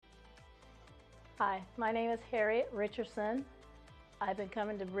Hi, my name is Harriet Richardson. I've been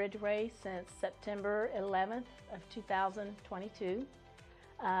coming to Bridgeway since September 11th of 2022.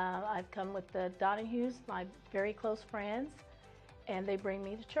 I've come with the Donahues, my very close friends, and they bring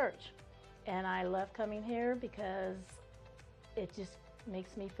me to church. And I love coming here because it just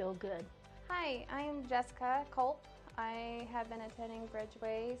makes me feel good. Hi, I'm Jessica Culp. I have been attending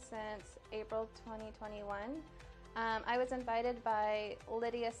Bridgeway since April 2021. I was invited by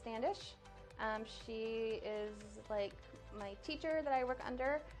Lydia Standish. She is like my teacher that I work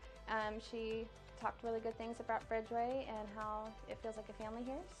under. She talked really good things about Bridgeway and how it feels like a family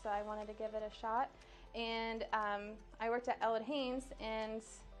here, so I wanted to give it a shot. And I worked at Elwood Haynes, and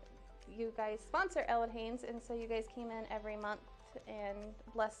you guys sponsor Elwood Haynes, and so you guys came in every month and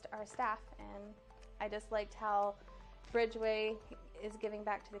blessed our staff, and I just liked how Bridgeway is giving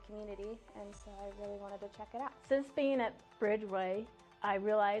back to the community, and so I really wanted to check it out. Since being at Bridgeway, I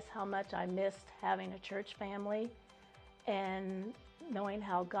realized how much I missed having a church family and knowing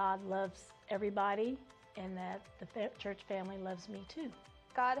how God loves everybody and that the church family loves me too.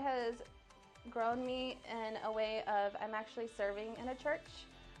 God has grown me in a way of I'm actually serving in a church.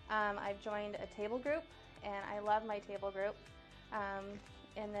 I've joined a table group, and I love my table group.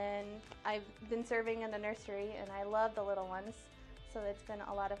 And then I've been serving in the nursery, and I love the little ones, so it's been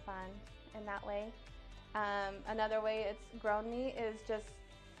a lot of fun in that way. Another way it's grown me is just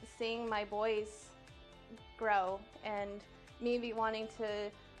seeing my boys grow and maybe wanting to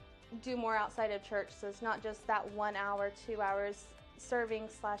do more outside of church. So it's not just that 1 hour, 2 hours serving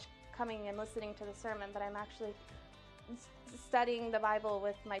 / coming and listening to the sermon, but I'm actually studying the Bible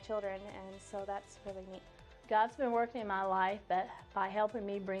with my children, and so that's really neat. God's been working in my life by helping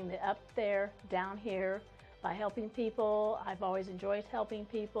me bring the up there down here, by helping people. I've always enjoyed helping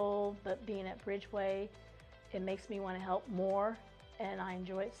people, but being at Bridgeway, it makes me want to help more, and I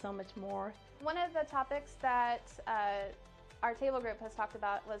enjoy it so much more. One of the topics that our table group has talked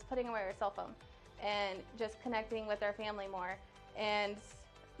about was putting away our cell phone and just connecting with our family more. And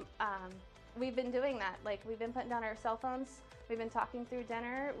we've been doing that. Like, we've been putting down our cell phones. We've been talking through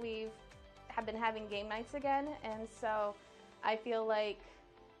dinner. Have been having game nights again, and so I feel like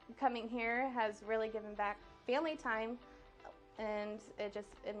coming here has really given back family time, and it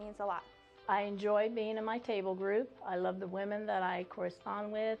means a lot. I enjoy being in my table group. I love the women that I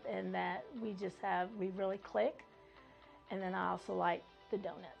correspond with, and that we really click. And then I also like the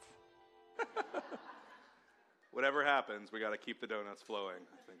donuts. Whatever happens, we got to keep the donuts flowing.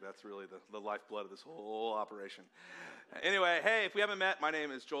 I think that's really the lifeblood of this whole operation. Anyway, hey, if we haven't met, my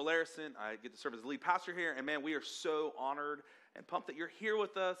name is Joel Larison. I get to serve as the lead pastor here, and man, we are so honored and pumped that you're here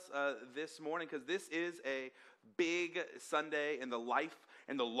with us this morning, because this is a big Sunday in the life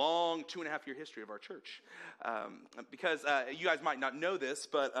and the long 2.5-year history of our church. Because you guys might not know this,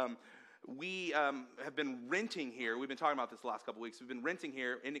 but we have been renting here. We've been talking about this the last couple weeks. We've been renting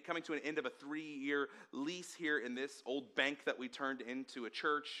here, and it coming to an end of a 3-year lease here in this old bank that we turned into a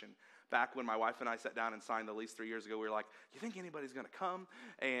church. And back when my wife and I sat down and signed the lease 3 years ago, we were like, you think anybody's going to come?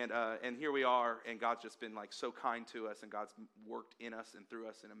 And here we are, and God's just been like so kind to us, and God's worked in us and through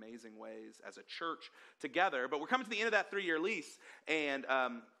us in amazing ways as a church together. But we're coming to the end of that 3-year lease, and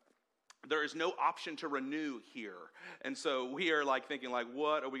there is no option to renew here. And so we are like thinking like,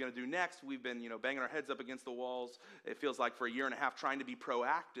 what are we going to do next? We've been, banging our heads up against the walls. It feels like for a 1.5 years trying to be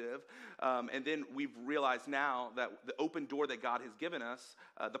proactive. And then we've realized now that the open door that God has given us,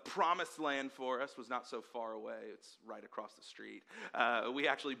 the promised land for us was not so far away. It's right across the street. We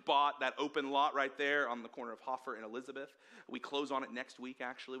actually bought that open lot right there on the corner of Hoffer and Elizabeth. We close on it next week,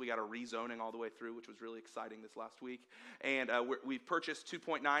 actually. We got a rezoning all the way through, which was really exciting this last week. And we've purchased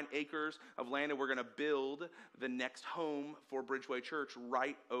 2.9 acres of land, and we're going to build the next home for Bridgeway Church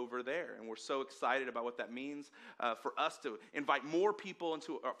right over there. And we're so excited about what that means for us to invite more people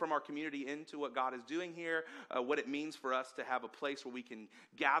from our community into what God is doing here, what it means for us to have a place where we can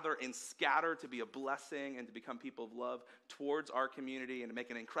gather and scatter to be a blessing and to become people of love towards our community, and to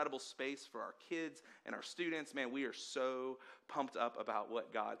make an incredible space for our kids and our students. Man, we are so pumped up about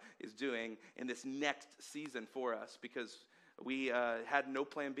what God is doing in this next season for us, because we had no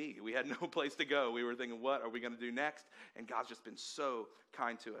plan B. We had no place to go. We were thinking, what are we going to do next? And God's just been so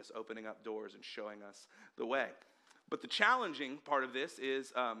kind to us, opening up doors and showing us the way. But the challenging part of this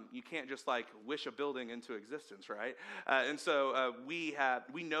is you can't just like wish a building into existence, right? And so we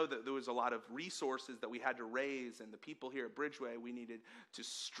know that there was a lot of resources that we had to raise, and the people here at Bridgeway, we needed to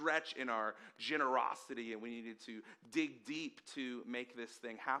stretch in our generosity, and we needed to dig deep to make this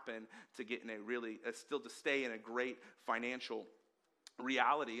thing happen, to get in a really, still to stay in a great financial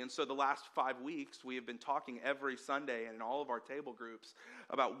reality. And so the last 5 weeks, we have been talking every Sunday and in all of our table groups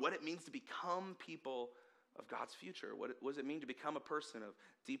about what it means to become people of God's future. What does it mean to become a person of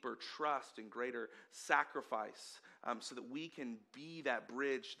deeper trust and greater sacrifice, so that we can be that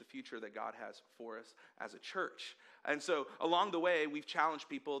bridge to the future that God has for us as a church. And so along the way, we've challenged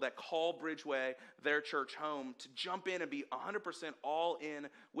people that call Bridgeway their church home to jump in and be 100% all in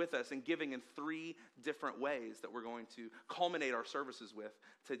with us and giving in 3 different ways that we're going to culminate our services with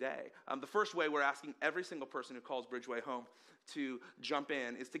today. The first way we're asking every single person who calls Bridgeway home to jump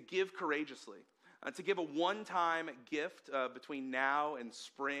in is to give courageously. To give a one-time gift between now and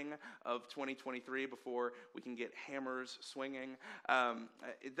spring of 2023 before we can get hammers swinging.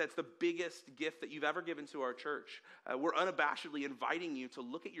 That's the biggest gift that you've ever given to our church. We're unabashedly inviting you to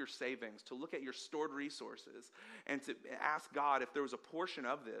look at your savings, to look at your stored resources, and to ask God if there was a portion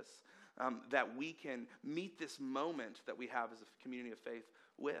of this that we can meet this moment that we have as a community of faith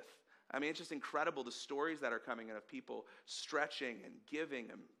with. I mean, it's just incredible the stories that are coming in of people stretching and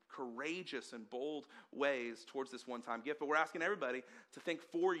giving and courageous and bold ways towards this one-time gift. But we're asking everybody to think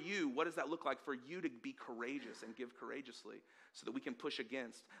for you, what does that look like for you to be courageous and give courageously so that we can push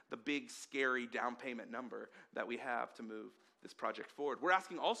against the big, scary down payment number that we have to move this project forward. We're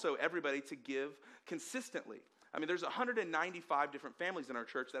asking also everybody to give consistently. I mean, there's 195 different families in our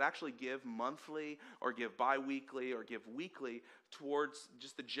church that actually give monthly or give bi-weekly or give weekly towards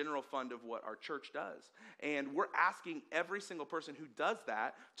just the general fund of what our church does. And we're asking every single person who does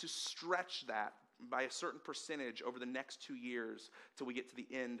that to stretch that by a certain percentage over the next 2 years till we get to the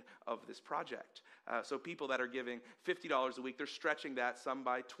end of this project. So people that are giving $50 a week, they're stretching that some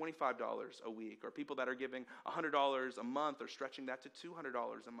by $25 a week. Or people that are giving $100 a month are stretching that to $200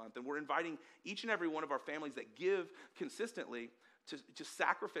 a month. And we're inviting each and every one of our families that give consistently to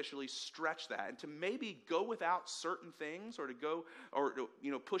sacrificially stretch that and to maybe go without certain things or to go or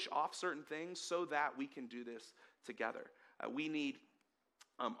push off certain things so that we can do this together. We need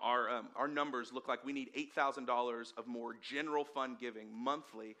our numbers look like we need $8,000 of more general fund giving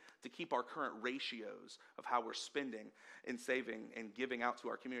monthly to keep our current ratios of how we're spending and saving and giving out to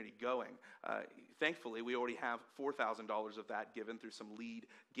our community going. Thankfully, we already have $4,000 of that given through some lead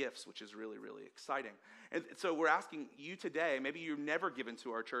gifts, which is really, really exciting. And so we're asking you today, maybe you've never given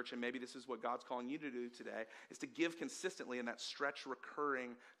to our church, and maybe this is what God's calling you to do today, is to give consistently in that stretch,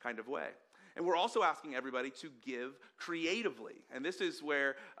 recurring kind of way. And we're also asking everybody to give creatively. And this is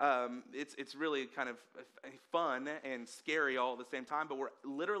where it's really kind of fun and scary all at the same time, but we're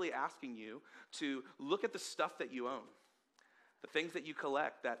literally asking you to look at the stuff that you own, the things that you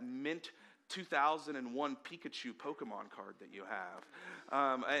collect, that mint 2001 Pikachu Pokemon card that you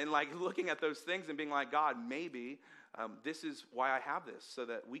have. And like looking at those things and being like, God, maybe this is why I have this, so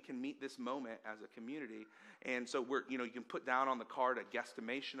that we can meet this moment as a community. And so you can put down on the card a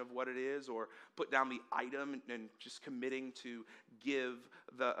guesstimation of what it is, or put down the item and just committing to give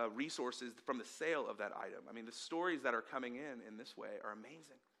the resources from the sale of that item. I mean, the stories that are coming in this way are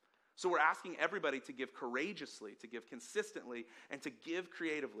amazing. So we're asking everybody to give courageously, to give consistently, and to give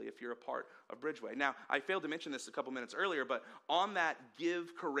creatively if you're a part of Bridgeway. Now, I failed to mention this a couple minutes earlier, but on that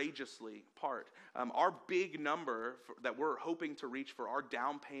give courageously part, our big number that we're hoping to reach for our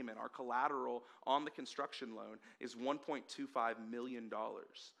down payment, our collateral on the construction loan, is $1.25 million.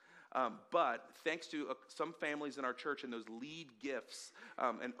 But thanks to some families in our church and those lead gifts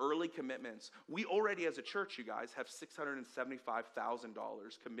and early commitments, we already as a church, you guys, have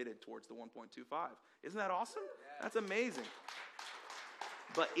 $675,000 committed towards the 1.25. Isn't that awesome? That's amazing.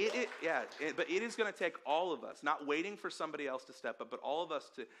 But it is going to take all of us, not waiting for somebody else to step up, but all of us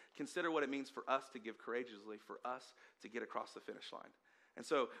to consider what it means for us to give courageously, for us to get across the finish line. And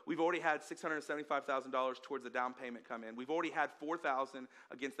so we've already had $675,000 towards the down payment come in. We've already had $4,000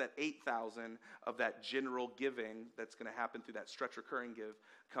 against that $8,000 of that general giving that's going to happen through that stretch recurring give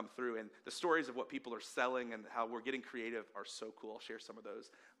come through. And the stories of what people are selling and how we're getting creative are so cool. I'll share some of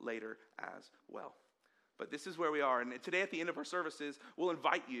those later as well. But this is where we are. And today at the end of our services, we'll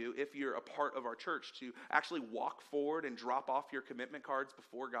invite you, if you're a part of our church, to actually walk forward and drop off your commitment cards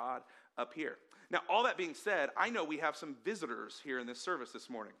before God up here. Now, all that being said, I know we have some visitors here in this service this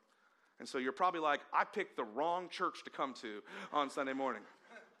morning. And so you're probably like, I picked the wrong church to come to on Sunday morning.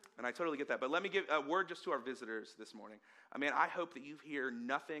 And I totally get that. But let me give a word just to our visitors this morning. I mean, I hope that you hear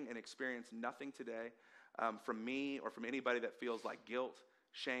nothing and experience nothing today from me or from anybody that feels like guilt,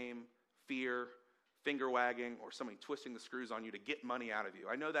 shame, fear, finger wagging, or somebody twisting the screws on you to get money out of you.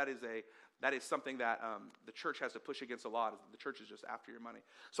 I know that is something that the church has to push against a lot. The church is just after your money.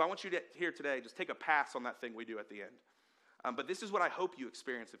 So I want you to here today, just take a pass on that thing we do at the end. But this is what I hope you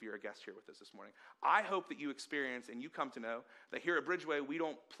experience if you're a guest here with us this morning. I hope that you experience and you come to know that here at Bridgeway, we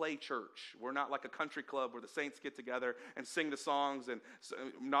don't play church. We're not like a country club where the saints get together and sing the songs and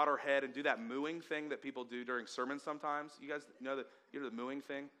nod our head and do that mooing thing that people do during sermons sometimes. You guys know the mooing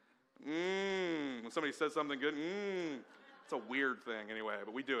thing? When somebody says something good, it's a weird thing anyway,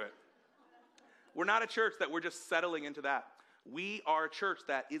 but we do it. We're not a church that we're just settling into that. We are a church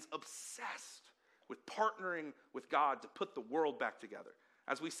that is obsessed with partnering with God to put the world back together.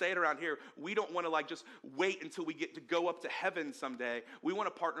 As we say it around here, we don't want to just wait until we get to go up to heaven someday. We want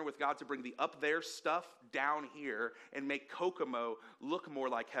to partner with God to bring the up there stuff down here and make Kokomo look more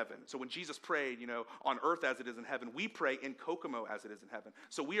like heaven. So when Jesus prayed, on earth as it is in heaven, we pray in Kokomo as it is in heaven.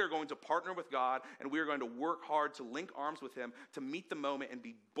 So we are going to partner with God, and we are going to work hard to link arms with him to meet the moment and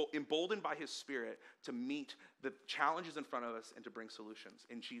be emboldened by his Spirit to meet the challenges in front of us and to bring solutions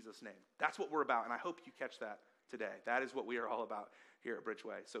in Jesus' name. That's what we're about, and I hope you catch that today. That is what we are all about here at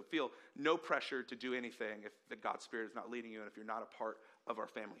Bridgeway. So feel no pressure to do anything if the God's Spirit is not leading you and if you're not a part of our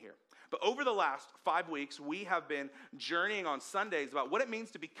family here. But over the last 5 weeks, we have been journeying on Sundays about what it means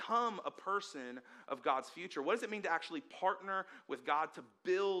to become a person of God's future. What does it mean to actually partner with God to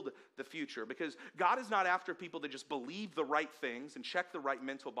build the future? Because God is not after people that just believe the right things and check the right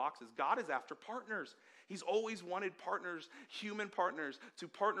mental boxes. God is after partners. He's always wanted partners, human partners, to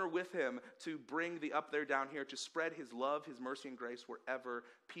partner with him to bring the up there, down here, to spread his love, his mercy, and grace wherever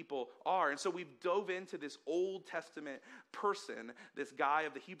people are. And so we've dove into this Old Testament person, this guy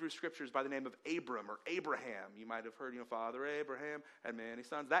of the Hebrew Scriptures by the name of Abram or Abraham. You might have heard, Father Abraham had many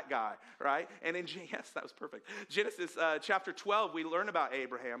sons, that guy, right? And yes, that was perfect. Genesis chapter 12, we learn about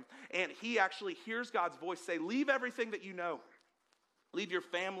Abraham, and he actually hears God's voice say, leave everything that you know. Leave your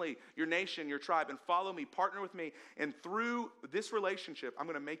family, your nation, your tribe, and follow me, partner with me. And through this relationship, I'm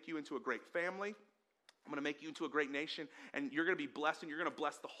going to make you into a great family. I'm going to make you into a great nation, and you're going to be blessed, and you're going to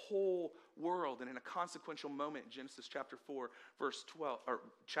bless the whole world. And in a consequential moment, Genesis chapter 12, verse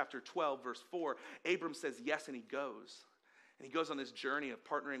 4, Abram says yes, and he goes. And he goes on this journey of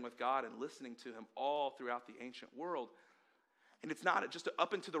partnering with God and listening to him all throughout the ancient world. And it's not just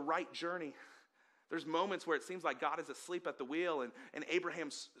up and to the right journey. There's moments where it seems like God is asleep at the wheel, and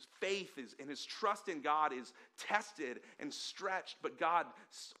Abraham's faith and his trust in God is tested and stretched, but God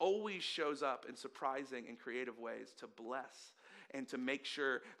always shows up in surprising and creative ways to bless and to make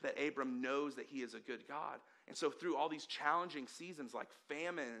sure that Abram knows that he is a good God. And so through all these challenging seasons like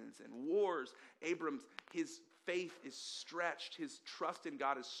famines and wars, his faith is stretched, his trust in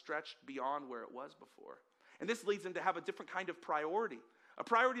God is stretched beyond where it was before. And this leads him to have a different kind of priority. A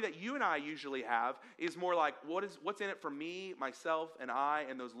priority that you and I usually have is more like, what's in it for me, myself, and I,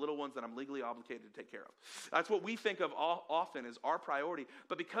 and those little ones that I'm legally obligated to take care of. That's what we think of often as our priority.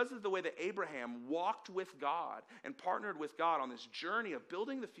 But because of the way that Abraham walked with God and partnered with God on this journey of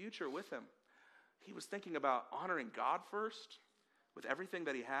building the future with him, he was thinking about honoring God first with everything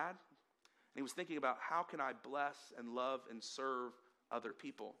that he had. And he was thinking about how can I bless and love and serve other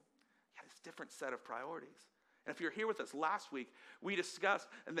people. He had this different set of priorities. And if you're here with us last week, we discussed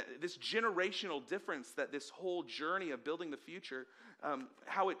this generational difference that this whole journey of building the future,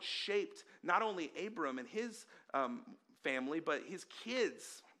 how it shaped not only Abram and his family, but his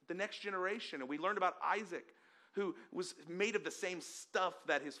kids, the next generation. And we learned about Isaac, who was made of the same stuff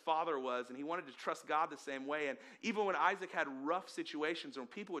that his father was, and he wanted to trust God the same way. And even when Isaac had rough situations or when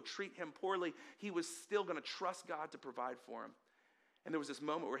people would treat him poorly, he was still going to trust God to provide for him. And there was this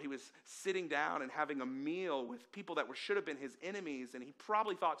moment where he was sitting down and having a meal with people that should have been his enemies, and he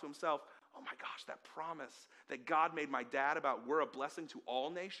probably thought to himself, oh my gosh, that promise that God made my dad about we're a blessing to all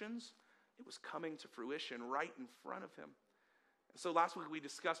nations, it was coming to fruition right in front of him. And so last week we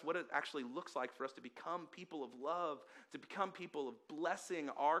discussed what it actually looks like for us to become people of love, to become people of blessing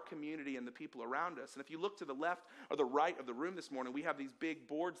our community and the people around us. And if you look to the left or the right of the room this morning, we have these big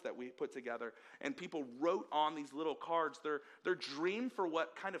boards that we put together, and people wrote on these little cards their dream for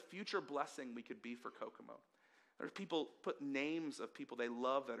what kind of future blessing we could be for Kokomo. There's people put names of people they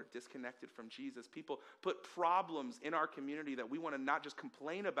love that are disconnected from Jesus. People put problems in our community that we want to not just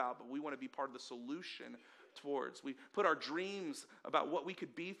complain about, but we want to be part of the solution towards. We put our dreams about what we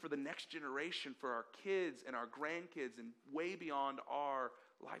could be for the next generation, for our kids and our grandkids, and way beyond our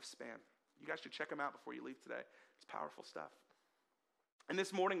lifespan. You guys should check them out before you leave today. It's powerful stuff. And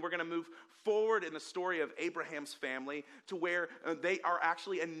this morning, we're going to move forward in the story of Abraham's family to where they are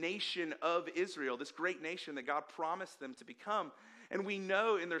actually a nation of Israel, this great nation that God promised them to become. And we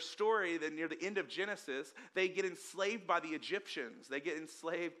know in their story that near the end of Genesis, they get enslaved by the Egyptians. They get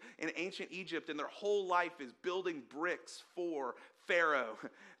enslaved in ancient Egypt, and their whole life is building bricks for Pharaoh.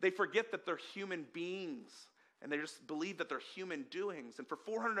 They forget that they're human beings. And they just believe that they're human doings. And for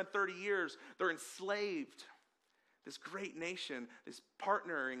 430 years, they're enslaved. This great nation, this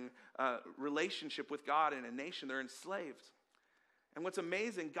partnering relationship with God in a nation, they're enslaved. And what's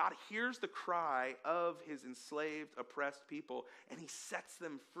amazing, God hears the cry of his enslaved, oppressed people, and he sets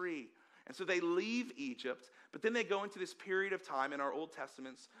them free. And so they leave Egypt, but then they go into this period of time in our Old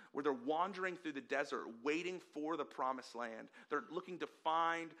Testaments where they're wandering through the desert, waiting for the promised land. They're looking to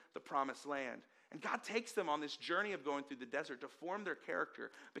find the promised land. And God takes them on this journey of going through the desert to form their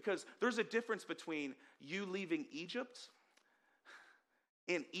character, because there's a difference between you leaving Egypt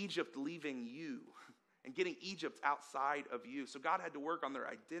and Egypt leaving you and getting Egypt outside of you. So God had to work on their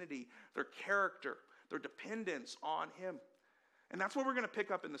identity, their character, their dependence on him. And that's what we're going to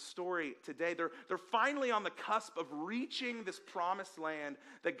pick up in the story today. They're finally on the cusp of reaching this promised land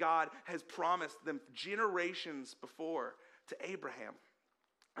that God has promised them generations before to Abraham.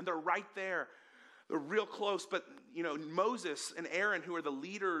 And they're right there. They're real close, but Moses and Aaron, who are the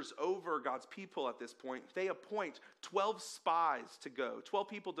leaders over God's people at this point, they appoint 12 spies to go, 12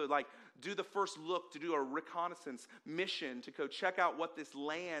 people to do the first look, to do a reconnaissance mission, to go check out what this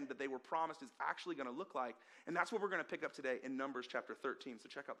land that they were promised is actually going to look like. And that's what we're going to pick up today in Numbers chapter 13. So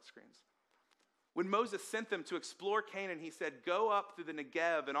check out the screens. When Moses sent them to explore Canaan, he said, "Go up through the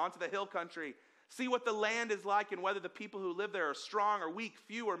Negev and onto the hill country. See what the land is like and whether the people who live there are strong or weak,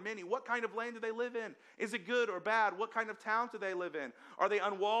 few or many. What kind of land do they live in? Is it good or bad? What kind of towns do they live in? Are they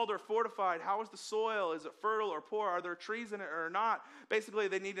unwalled or fortified? How is the soil? Is it fertile or poor? Are there trees in it or not?" Basically,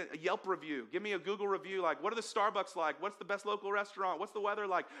 they need a Yelp review. Give me a Google review. Like, what are the Starbucks like? What's the best local restaurant? What's the weather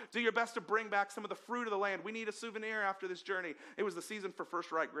like? Do your best to bring back some of the fruit of the land. We need a souvenir after this journey. It was the season for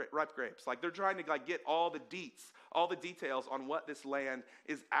first ripe grapes. Like, they're trying to get all the deets, all the details on what this land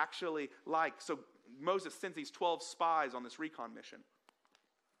is actually like. So Moses sends these 12 spies on this recon mission.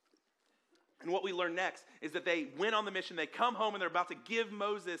 And what we learn next is that they went on the mission. They come home and they're about to give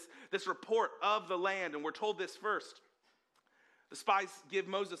Moses this report of the land. And we're told this first. The spies give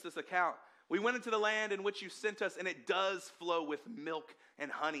Moses this account. "We went into the land in which you sent us, and it does flow with milk and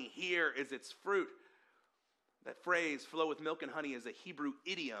honey. Here is its fruit." That phrase, "flow with milk and honey," is a Hebrew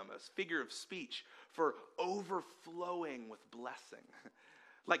idiom, a figure of speech for overflowing with blessing.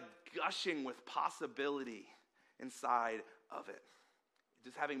 Like gushing with possibility inside of it.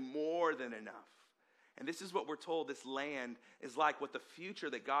 Just having more than enough. And this is what we're told this land is like, what the future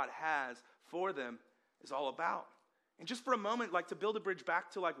that God has for them is all about. And just for a moment, to build a bridge back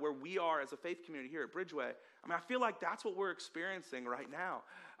to where we are as a faith community here at Bridgeway, I feel like that's what we're experiencing right now.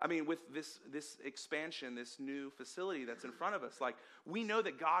 With this expansion, this new facility that's in front of us, we know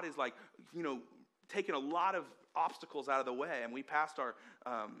that God is taking a lot of obstacles out of the way, and we passed our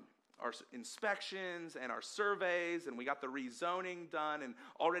inspections and our surveys, and we got the rezoning done, and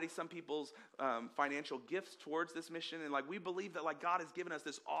already some people's financial gifts towards this mission, and we believe that God has given us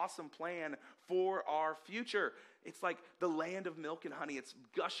this awesome plan for our future. It's like the land of milk and honey. It's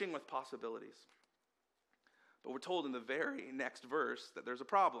gushing with possibilities. But we're told in the very next verse that there's a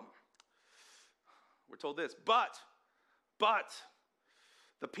problem. We're told this, but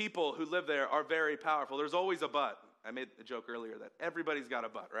the people who live there are very powerful. There's always a but. I made a joke earlier that everybody's got a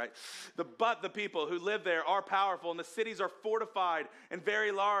but, right? The people who live there are powerful, and the cities are fortified and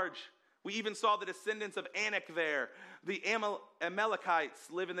very large. We even saw the descendants of Anak there. The Amalekites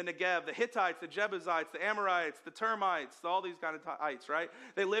live in the Negev. The Hittites, the Jebusites, the Amorites, the Termites, all these kind of ites, right?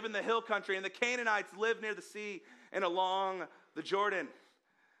 They live in the hill country, and the Canaanites live near the sea and along the Jordan.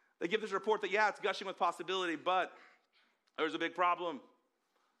 They give this report that, it's gushing with possibility, but there's a big problem.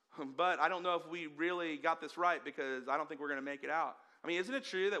 But I don't know if we really got this right, because I don't think we're going to make it out. Isn't it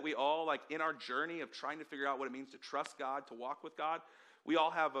true that we all, in our journey of trying to figure out what it means to trust God, to walk with God, we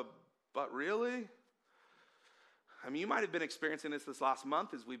all have a, but really? You might have been experiencing this last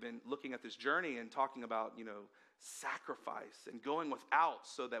month as we've been looking at this journey and talking about, sacrifice and going without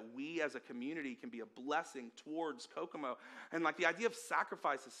so that we as a community can be a blessing towards Kokomo. And the idea of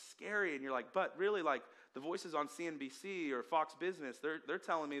sacrifice is scary, and you're but really, the voices on CNBC or Fox Business, they're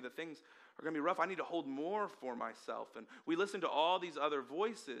telling me that things are going to be rough. I need to hold more for myself. And we listen to all these other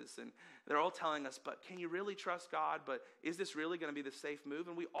voices, and they're all telling us, but can you really trust God? But is this really going to be the safe move?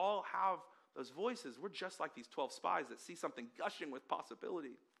 And we all have those voices. We're just like these 12 spies that see something gushing with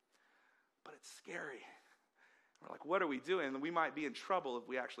possibility. But it's scary. We're what are we doing? And we might be in trouble if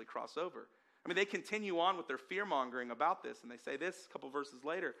we actually cross over. They continue on with their fear-mongering about this, and they say this a couple verses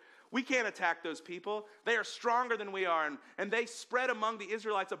later. "We can't attack those people. They are stronger than we are." And they spread among the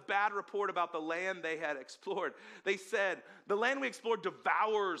Israelites a bad report about the land they had explored. They said, "The land we explored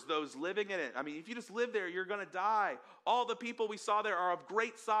devours those living in it." If you just live there, you're going to die. All the people we saw there are of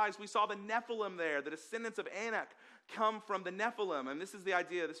great size. We saw the Nephilim there, the descendants of Anak come from the Nephilim. And this is the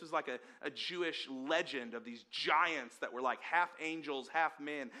idea. This was like a Jewish legend of these giants that were like half angels, half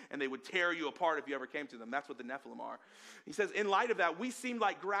men, and they would tear you apart if you ever came to them. That's what the Nephilim are. He says, in light of that, we seemed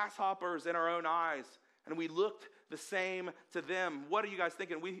like grasshoppers in our own eyes, and we looked the same to them. What are you guys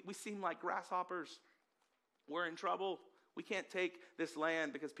thinking? We seem like grasshoppers. We're in trouble. We can't take this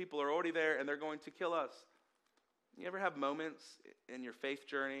land because people are already there and they're going to kill us. You ever have moments in your faith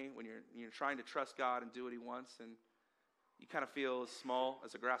journey when you're trying to trust God and do what he wants, and you kind of feel as small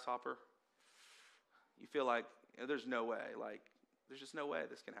as a grasshopper? You feel like there's no way, there's just no way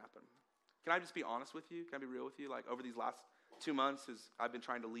this can happen. Can I just be honest with you? Can I be real with you? Like, over these last 2 months, as I've been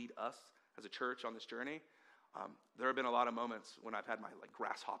trying to lead us as a church on this journey, there have been a lot of moments when I've had my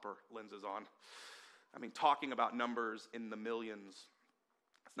grasshopper lenses on. I mean, talking about numbers in the millions,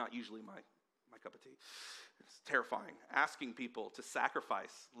 it's not usually my cup of tea. It's terrifying. Asking people to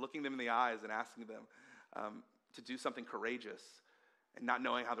sacrifice, looking them in the eyes and asking them to do something courageous and not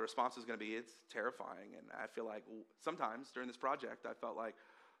knowing how the response is going to be, it's terrifying. And I feel like sometimes during this project, I felt like,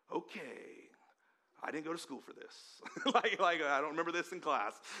 okay, I didn't go to school for this. like I don't remember this in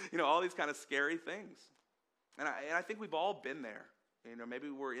class. All these kind of scary things. And I think we've all been there. Maybe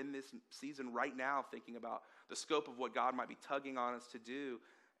we're in this season right now thinking about the scope of what God might be tugging on us to do,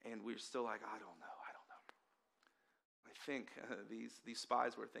 and we're still like, I don't know. I think these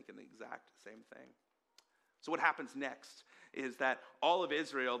spies were thinking the exact same thing. So what happens next is that all of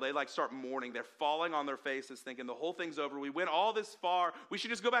Israel, they start mourning. They're falling on their faces thinking the whole thing's over. We went all this far. We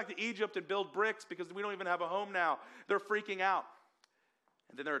should just go back to Egypt and build bricks because we don't even have a home now. They're freaking out.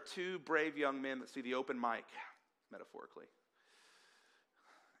 And then there are two brave young men that see the open mic, metaphorically.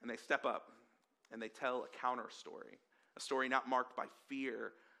 And they step up and they tell a counter story. A story not marked by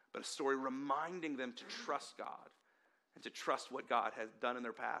fear, but a story reminding them to trust God and to trust what God has done in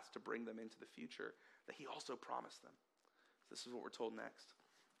their past to bring them into the future that he also promised them. So this is what we're told next.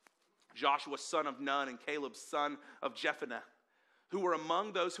 Joshua, son of Nun, and Caleb, son of Jephunneh, who were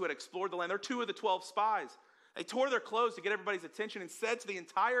among those who had explored the land. They're 2 of the 12 spies. They tore their clothes to get everybody's attention and said to the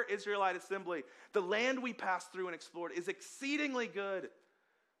entire Israelite assembly, the land we passed through and explored is exceedingly good.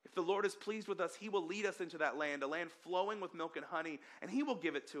 If the Lord is pleased with us, he will lead us into that land, a land flowing with milk and honey, and he will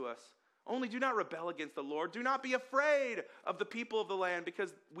give it to us. Only do not rebel against the Lord. Do not be afraid of the people of the land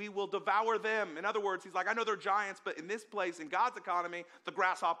because we will devour them. In other words, he's like, I know they're giants, but in this place, in God's economy, the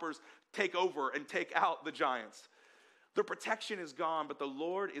grasshoppers take over and take out the giants. Their protection is gone, but the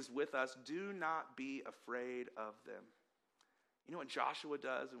Lord is with us. Do not be afraid of them. You know what Joshua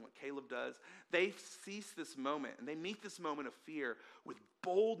does and what Caleb does? They seize this moment and they meet this moment of fear with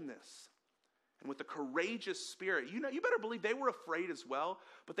boldness and with a courageous spirit. You better believe they were afraid as well,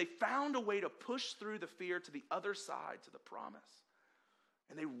 but they found a way to push through the fear to the other side, to the promise.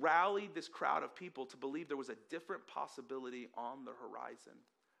 And they rallied this crowd of people to believe there was a different possibility on the horizon,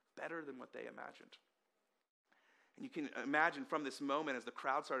 better than what they imagined. And you can imagine from this moment as the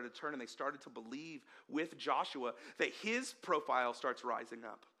crowd started to turn and they started to believe with Joshua that his profile starts rising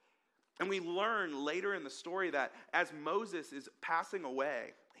up. And we learn later in the story that as Moses is passing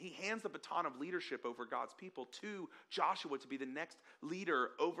away, he hands the baton of leadership over God's people to Joshua to be the next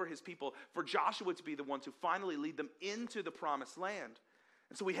leader over his people, for Joshua to be the one to finally lead them into the promised land.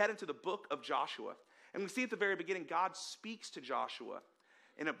 And so we head into the book of Joshua. And we see at the very beginning, God speaks to Joshua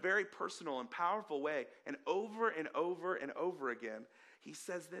in a very personal and powerful way. And over and over again, he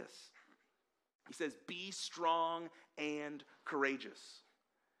says this. He says, be strong and courageous.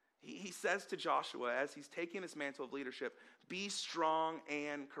 He says to Joshua, as he's taking this mantle of leadership, be strong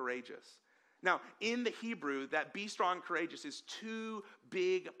and courageous. Now, in the Hebrew, that be strong and courageous is 2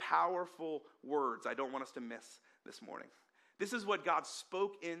 big, powerful words I don't want us to miss this morning. This is what God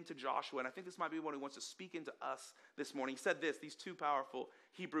spoke into Joshua, and I think this might be what he wants to speak into us this morning. He said these 2 powerful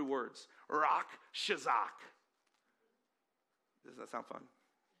Hebrew words, Rak Shazak. Does that sound fun?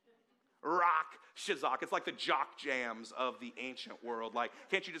 Rak Shazak. It's like the jock jams of the ancient world. Like,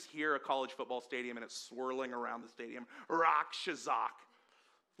 can't you just hear a college football stadium and it's swirling around the stadium? Rak Shazak.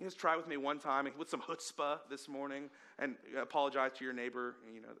 You just try with me one time with some chutzpah this morning and apologize to your neighbor,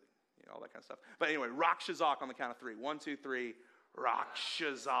 all that kind of stuff. But anyway, Rak Shazak on the count of 3. 1, 2, 3. Rak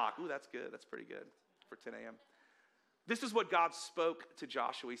Shazak. Ooh, that's good. That's pretty good for 10 a.m. This is what God spoke to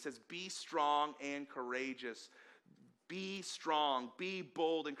Joshua. He says, be strong and courageous. Be strong, be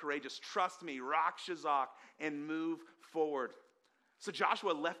bold and courageous. Trust me, Rak Shazak, and move forward. So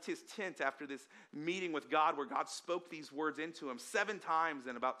Joshua left his tent after this meeting with God where God spoke these words into him 7 times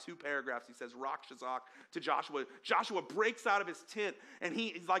in about 2 paragraphs. He says, Roch Shazak to Joshua. Joshua breaks out of his tent and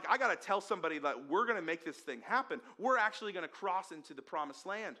he's like, I got to tell somebody that we're going to make this thing happen. We're actually going to cross into the promised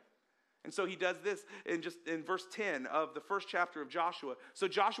land. And so he does this in verse 10 of the first chapter of Joshua. So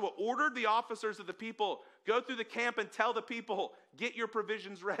Joshua ordered the officers of the people, go through the camp and tell the people, get your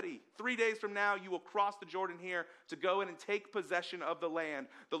provisions ready. 3 days from now, you will cross the Jordan here to go in and take possession of the land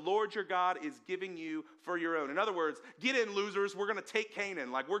the Lord your God is giving you for your own. In other words, get in, losers. We're going to take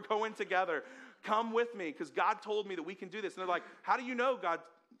Canaan. Like, we're going together. Come with me because God told me that we can do this. And they're like, how do you know God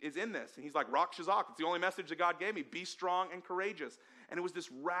is in this? And he's like, Roch Shazak. It's the only message that God gave me. Be strong and courageous. And it was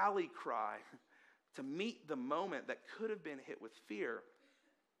this rally cry to meet the moment that could have been hit with fear,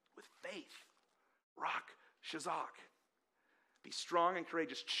 with faith. Roch Shazak. Be strong and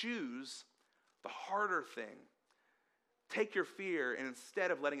courageous. Choose the harder thing. Take your fear and instead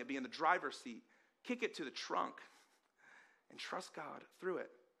of letting it be in the driver's seat, kick it to the trunk and trust God through it.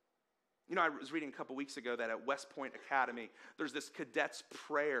 You know, I was reading a couple weeks ago that at West Point Academy, there's this cadets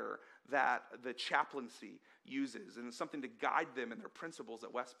prayer that the chaplaincy uses, and it's something to guide them in their principles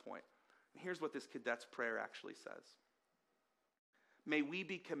at West Point. And here's what this cadets prayer actually says. May we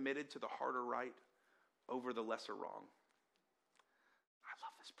be committed to the harder right over the lesser wrong. I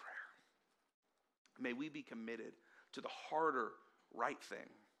love this prayer. May we be committed to the harder right thing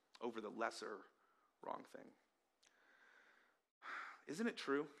over the lesser wrong thing. Isn't it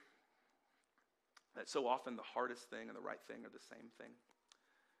true that so often the hardest thing and the right thing are the same thing?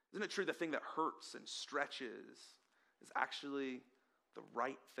 Isn't it true the thing that hurts and stretches is actually the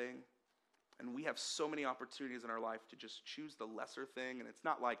right thing? And we have so many opportunities in our life to just choose the lesser thing. And it's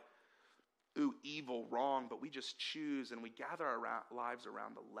not like, ooh, evil, wrong, but we just choose and we gather our lives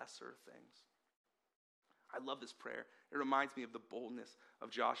around the lesser things. I love this prayer. It reminds me of the boldness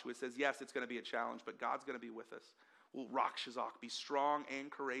of Joshua. It says, yes, it's going to be a challenge, but God's going to be with us. We'll Roch Shazak, be strong and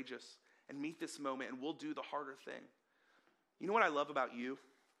courageous, and meet this moment, and we'll do the harder thing. You know what I love about you?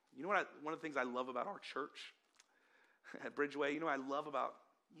 You know what? One of the things I love about our church at Bridgeway, you know what I love about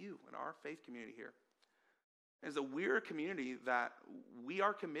you and our faith community here is that we're a community that we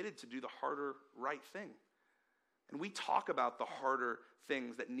are committed to do the harder right thing. And we talk about the harder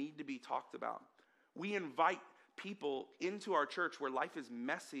things that need to be talked about. We invite people into our church where life is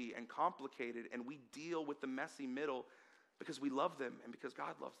messy and complicated, and we deal with the messy middle because we love them and because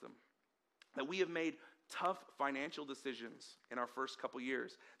God loves them. That we have made tough financial decisions in our first couple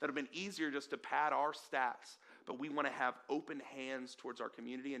years that have been easier just to pad our stats, but we want to have open hands towards our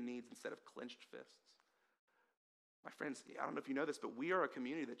community and needs instead of clenched fists. My friends, I don't know if you know this, but we are a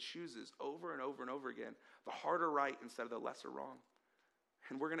community that chooses over and over and over again the harder right instead of the lesser wrong.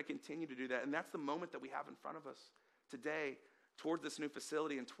 And we're going to continue to do that. And that's the moment that we have in front of us today towards this new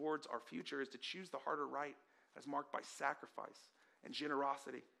facility and towards our future is to choose the harder right as marked by sacrifice and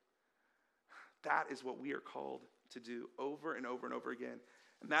generosity. That is what we are called to do over and over and over again.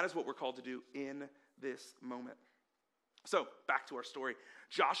 And that is what we're called to do in this moment. So back to our story.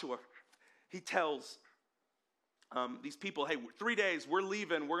 Joshua, he tells these people, hey, 3 days, we're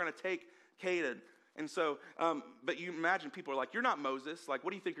leaving. We're going to take Canaan. And so, but you imagine people are like, you're not Moses. Like, what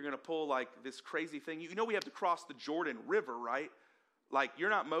do you think you're going to pull, like, this crazy thing? You know we have to cross the Jordan River, right? Like, you're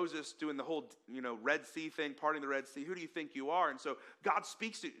not Moses doing the whole, Red Sea thing, parting the Red Sea. Who do you think you are? And so God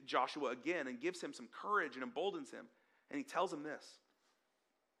speaks to Joshua again and gives him some courage and emboldens him. And he tells him this.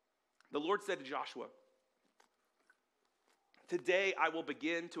 The Lord said to Joshua, today I will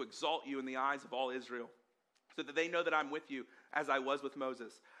begin to exalt you in the eyes of all Israel so that they know that I'm with you as I was with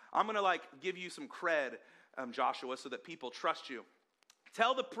Moses. I'm going to give you some cred, Joshua, so that people trust you.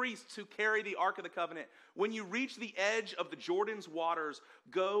 Tell the priests who carry the Ark of the Covenant, when you reach the edge of the Jordan's waters,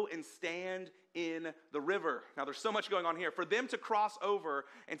 go and stand in the river. Now, there's so much going on here. For them to cross over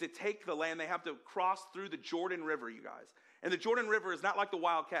and to take the land, they have to cross through the Jordan River, you guys. And the Jordan River is not like the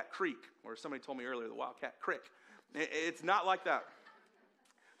Wildcat Creek, or somebody told me earlier, the Wildcat Creek. It's not like that.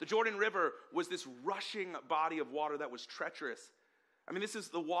 The Jordan River was this rushing body of water that was treacherous. I mean, this is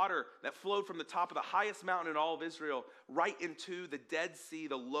the water that flowed from the top of the highest mountain in all of Israel right into the Dead Sea,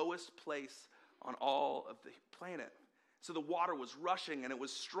 the lowest place on all of the planet. So the water was rushing and it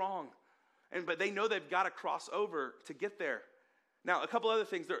was strong. But they know they've got to cross over to get there. Now, a couple other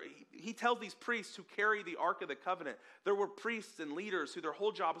things. He tells these priests who carry the Ark of the Covenant, there were priests and leaders who their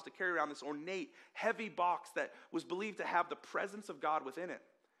whole job was to carry around this ornate, heavy box that was believed to have the presence of God within it.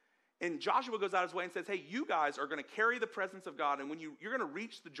 And Joshua goes out his way and says, hey, you guys are going to carry the presence of God, and when you're going to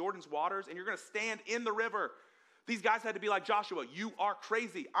reach the Jordan's waters, and you're going to stand in the river. These guys had to be like, Joshua, you are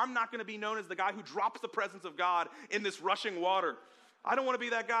crazy. I'm not going to be known as the guy who drops the presence of God in this rushing water. I don't want to be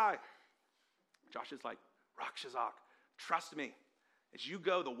that guy. Josh is like, Rakshazak, trust me. As you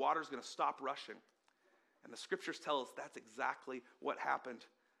go, the water's going to stop rushing. And the scriptures tell us that's exactly what happened.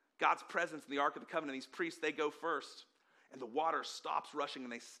 God's presence in the Ark of the Covenant, these priests, they go first. And the water stops rushing,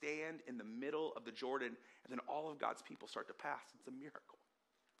 and they stand in the middle of the Jordan. And then all of God's people start to pass. It's a miracle.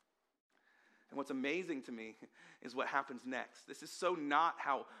 And what's amazing to me is what happens next. This is so not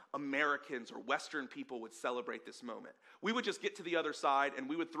how Americans or Western people would celebrate this moment. We would just get to the other side, and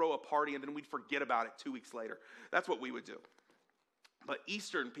we would throw a party, and then we'd forget about it 2 weeks later. That's what we would do. But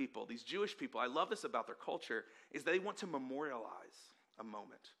Eastern people, these Jewish people, I love this about their culture, is they want to memorialize a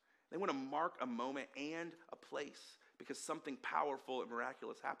moment. They want to mark a moment and a place because something powerful and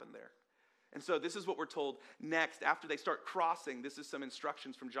miraculous happened there. And so this is what we're told next. After they start crossing, this is some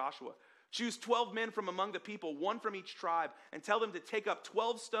instructions from Joshua. Choose 12 men from among the people, one from each tribe, and tell them to take up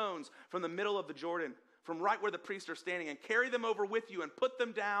 12 stones from the middle of the Jordan, from right where the priests are standing, and carry them over with you and put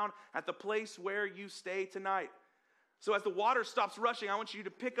them down at the place where you stay tonight. So as the water stops rushing, I want you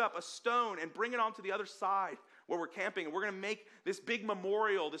to pick up a stone and bring it onto the other side where we're camping. And we're going to make this big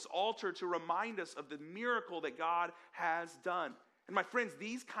memorial, this altar, to remind us of the miracle that God has done. And my friends,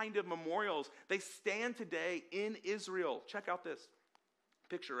 these kind of memorials, they stand today in Israel. Check out this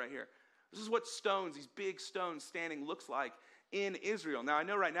picture right here. This is what stones, these big stones standing, looks like in Israel. Now, I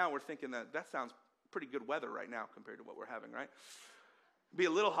know right now we're thinking that sounds pretty good weather right now compared to what we're having, right? It'd be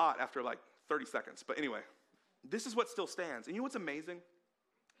a little hot after like 30 seconds. But anyway, this is what still stands. And you know what's amazing?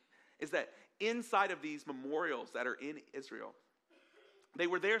 Is that inside of these memorials that are in Israel, they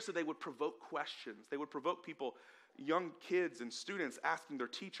were there so they would provoke questions. They would provoke people, young kids and students, asking their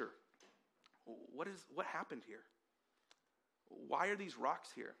teacher, what happened here? Why are these rocks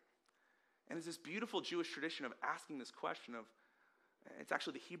here? And it's this beautiful Jewish tradition of asking this question of, it's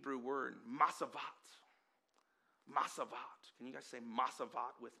actually the Hebrew word, masavat. Masavat. Can you guys say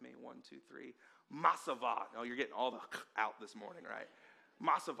masavat with me? 1, 2, 3. Masavat. Oh, you're getting all the out this morning, right?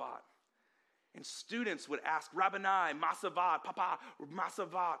 Masavat. And students would ask, Rabboni, masavat, papa,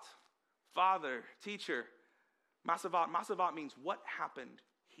 masavat, father, teacher, masavat. Masavat means what happened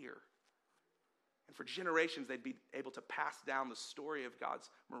here. And for generations, they'd be able to pass down the story of God's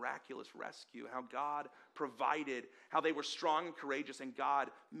miraculous rescue, how God provided, how they were strong and courageous, and God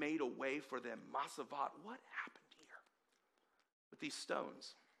made a way for them. Masavat, what happened here with these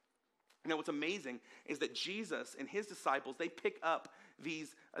stones? Now, what's amazing is that Jesus and his disciples, they pick up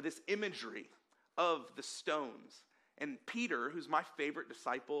this imagery of the stones. And Peter, who's my favorite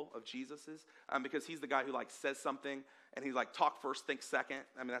disciple of Jesus's, because he's the guy who says something and he's talk first, think second.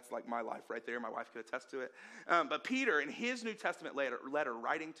 I mean, that's my life right there. My wife could attest to it. But Peter, in his New Testament letter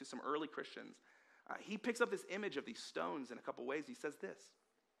writing to some early Christians, he picks up this image of these stones in a couple ways. He says this: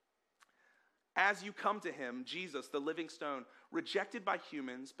 as you come to him, Jesus, the living stone, rejected by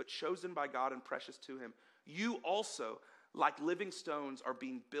humans, but chosen by God and precious to him, you also, like living stones, are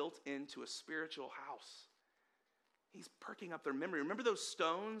being built into a spiritual house. He's perking up their memory. Remember those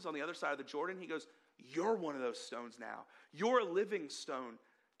stones on the other side of the Jordan? He goes, you're one of those stones now. You're a living stone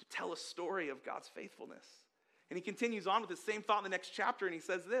to tell a story of God's faithfulness. And he continues on with the same thought in the next chapter, and he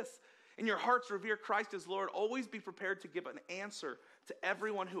says this: in your hearts, revere Christ as Lord. Always be prepared to give an answer to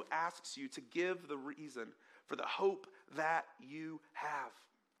everyone who asks you to give the reason for the hope that you have.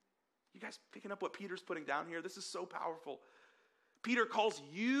 You guys picking up what Peter's putting down here? This is so powerful. Peter calls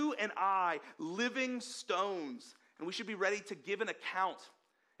you and I living stones, and we should be ready to give an account.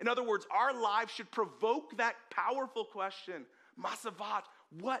 In other words, our lives should provoke that powerful question, Masavat,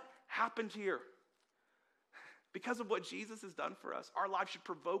 what happened here? Because of what Jesus has done for us, our lives should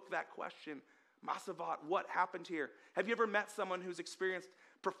provoke that question, Masavat, what happened here? Have you ever met someone who's experienced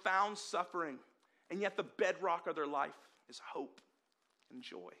profound suffering, and yet the bedrock of their life is hope and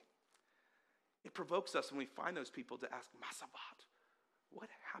joy? It provokes us when we find those people to ask, Masavat, what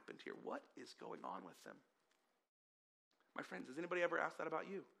happened here? What is going on with them? My friends, has anybody ever asked that about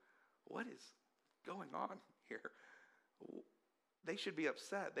you? What is going on here? They should be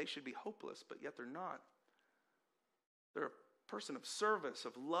upset. They should be hopeless, but yet they're not. They're a person of service,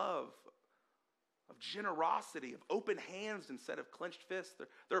 of love, of generosity, of open hands instead of clenched fists.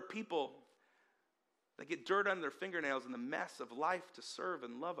 They're people that get dirt under their fingernails in the mess of life to serve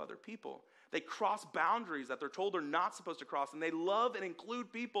and love other people. They cross boundaries that they're told they're not supposed to cross, and they love and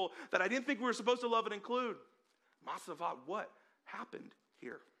include people that I didn't think we were supposed to love and include. Masavat, what happened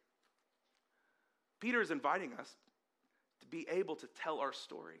here? Peter is inviting us to be able to tell our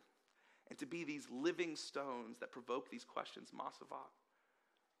story and to be these living stones that provoke these questions, Masavat.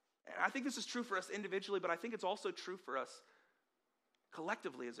 And I think this is true for us individually, but I think it's also true for us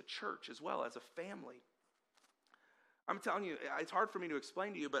collectively as a church as well, as a family. I'm telling you, it's hard for me to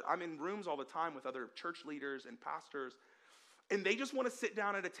explain to you, but I'm in rooms all the time with other church leaders and pastors, and they just want to sit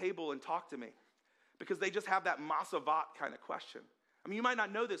down at a table and talk to me because they just have that masavat kind of question. I mean, you might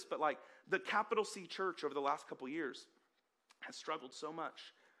not know this, but like the capital C church over the last couple years has struggled so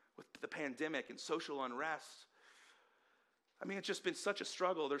much with the pandemic and social unrest. I mean, it's just been such a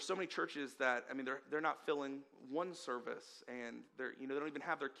struggle. There's so many churches that, I mean, they're not filling one service, and they don't even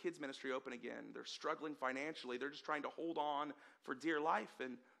have their kids ministry open again. They're struggling financially. They're just trying to hold on for dear life.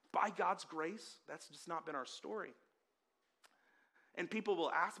 And by God's grace, that's just not been our story. And people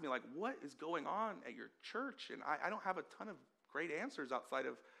will ask me, like, what is going on at your church? And I don't have a ton of great answers outside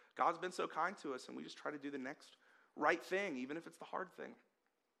of God's been so kind to us, and we just try to do the next right thing, even if it's the hard thing.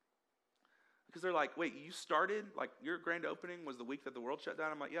 Because they're like, wait, you started, like your grand opening was the week that the world shut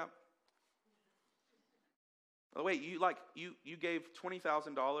down? I'm like, yeah. Oh, wait, you gave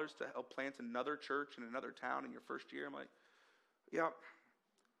 $20,000 to help plant another church in another town in your first year? I'm like, yeah.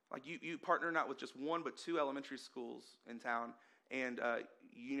 Like you partner not with just one, but 2 elementary schools in town, and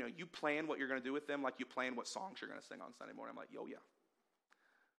you plan what you're going to do with them like you plan what songs you're going to sing on Sunday morning. I'm like, yo, yeah.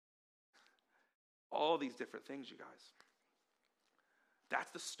 All these different things, you guys.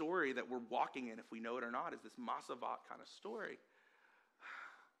 That's the story that we're walking in, if we know it or not, is this Masavat kind of story.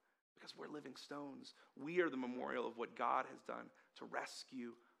 Because we're living stones. We are the memorial of what God has done to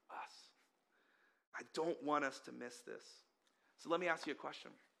rescue us. I don't want us to miss this. So let me ask you a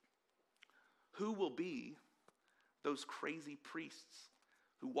question. Who will be those crazy priests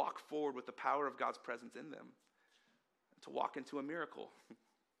who walk forward with the power of God's presence in them to walk into a miracle?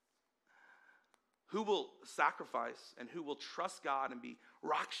 Who will sacrifice and who will trust God and be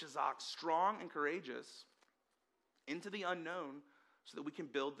rakshazak, strong and courageous, into the unknown so that we can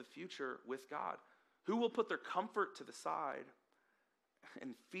build the future with God? Who will put their comfort to the side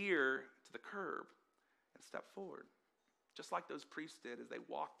and fear to the curb and step forward? Just like those priests did as they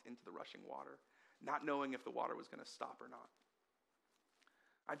walked into the rushing water, not knowing if the water was going to stop or not.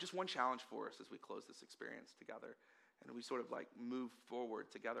 I have just one challenge for us as we close this experience together and we sort of like move forward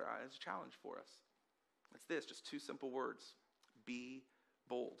together. It's a challenge for us. It's this, just 2 simple words. Be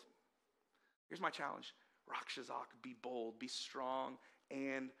bold. Here's my challenge. Rakshazak, be bold, be strong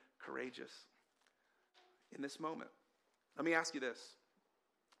and courageous in this moment. Let me ask you this.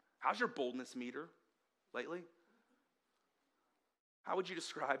 How's your boldness meter lately? How would you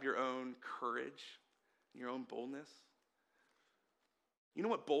describe your own courage, your own boldness? You know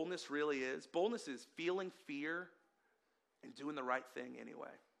what boldness really is? Boldness is feeling fear and doing the right thing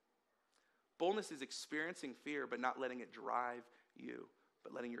anyway. Boldness is experiencing fear, but not letting it drive you,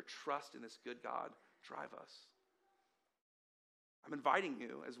 but letting your trust in this good God drive us. I'm inviting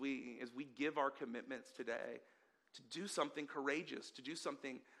you as we give our commitments today to do something courageous, to do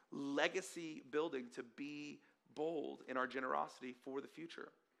something legacy building, to be bold in our generosity for the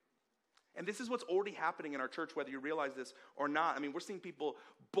future. And this is what's already happening in our church, whether you realize this or not. I mean, we're seeing people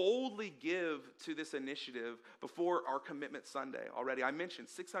boldly give to this initiative before our commitment Sunday already. I mentioned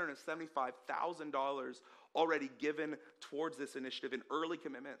 $675,000 already given towards this initiative in early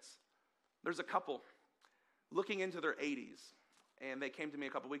commitments. There's a couple looking into their 80s, and they came to me a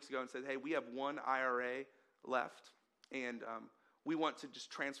couple weeks ago and said, hey, we have one IRA left, and we want to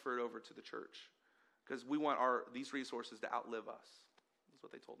just transfer it over to the church because we want these resources to outlive us. That's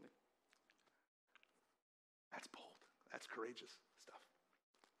what they told me. That's bold. That's courageous stuff.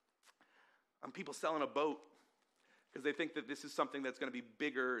 People selling a boat because they think that this is something that's going to be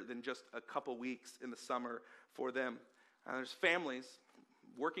bigger than just a couple weeks in the summer for them. There's families,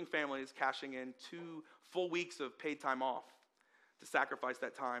 working families, cashing in 2 full weeks of paid time off to sacrifice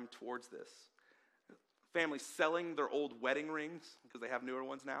that time towards this. Families selling their old wedding rings because they have newer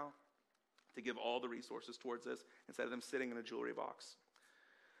ones now to give all the resources towards this instead of them sitting in a jewelry box.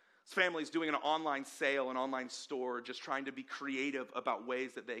 Families doing an online sale, an online store, just trying to be creative about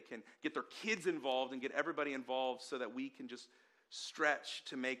ways that they can get their kids involved and get everybody involved so that we can just stretch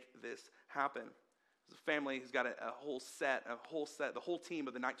to make this happen. There's a family who's got a whole set, the whole team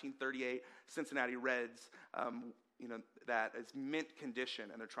of the 1938 Cincinnati Reds, that is mint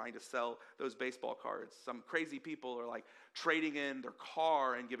condition, and they're trying to sell those baseball cards. Some crazy people are like trading in their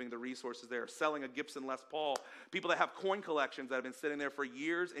car and giving the resources there, selling a Gibson Les Paul. People that have coin collections that have been sitting there for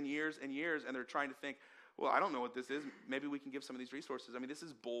years and years and years, and they're trying to think, well, I don't know what this is. Maybe we can give some of these resources. I mean, this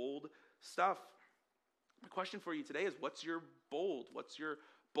is bold stuff. The question for you today is, what's your bold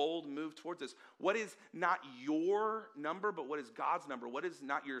move towards this? What is not your number, but what is God's number? What is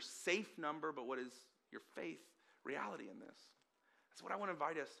not your safe number, but what is your faith reality in this? That's what I want to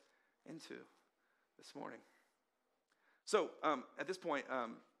invite us into this morning. So at this point,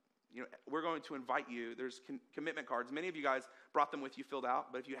 we're going to invite you. There's commitment cards. Many of you guys brought them with you filled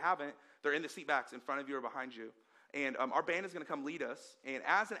out, but if you haven't, they're in the seat backs in front of you or behind you. And our band is going to come lead us. And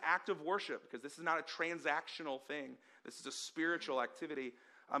as an act of worship, because this is not a transactional thing, this is a spiritual activity,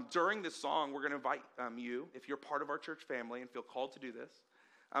 during this song, we're going to invite you, if you're part of our church family and feel called to do this,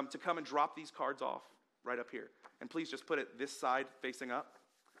 to come and drop these cards off right up here. And please just put it this side facing up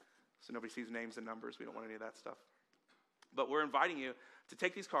so nobody sees names and numbers. We don't want any of that stuff. But we're inviting you to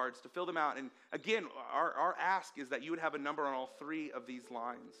take these cards, to fill them out. And again, our ask is that you would have a number on all 3 of these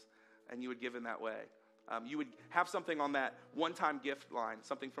lines, and you would give in that way. You would have something on that one-time gift line,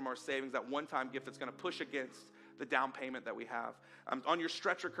 something from our savings, that one-time gift that's going to push against the down payment that we have. On your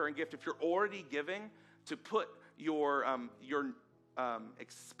stretch recurring gift, if you're already giving, to put your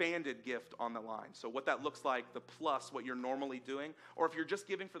expanded gift on the line. So what that looks like, the plus what you're normally doing. Or if you're just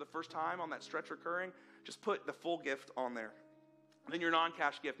giving for the first time on that stretch recurring, just put the full gift on there. And then your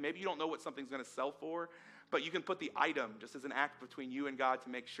non-cash gift, maybe you don't know what something's going to sell for, but you can put the item just as an act between you and God to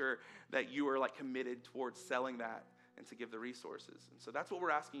make sure that you are like committed towards selling that and to give the resources. And so that's what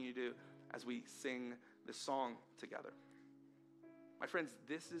we're asking you to do as we sing this song together. My friends,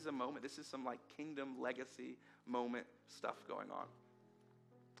 this is a moment. This is some like kingdom legacy moment stuff going on.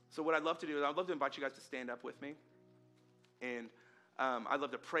 So what I'd love to do is I'd love to invite you guys to stand up with me. And I'd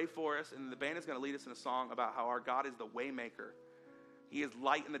love to pray for us. And the band is going to lead us in a song about how our God is the way maker. He is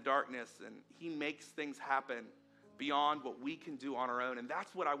light in the darkness, and he makes things happen beyond what we can do on our own. And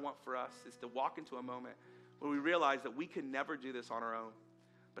that's what I want for us, is to walk into a moment where we realize that we can never do this on our own.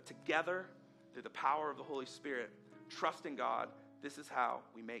 But together, through the power of the Holy Spirit, trusting God, this is how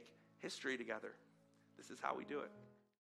we make history together. This is how we do it.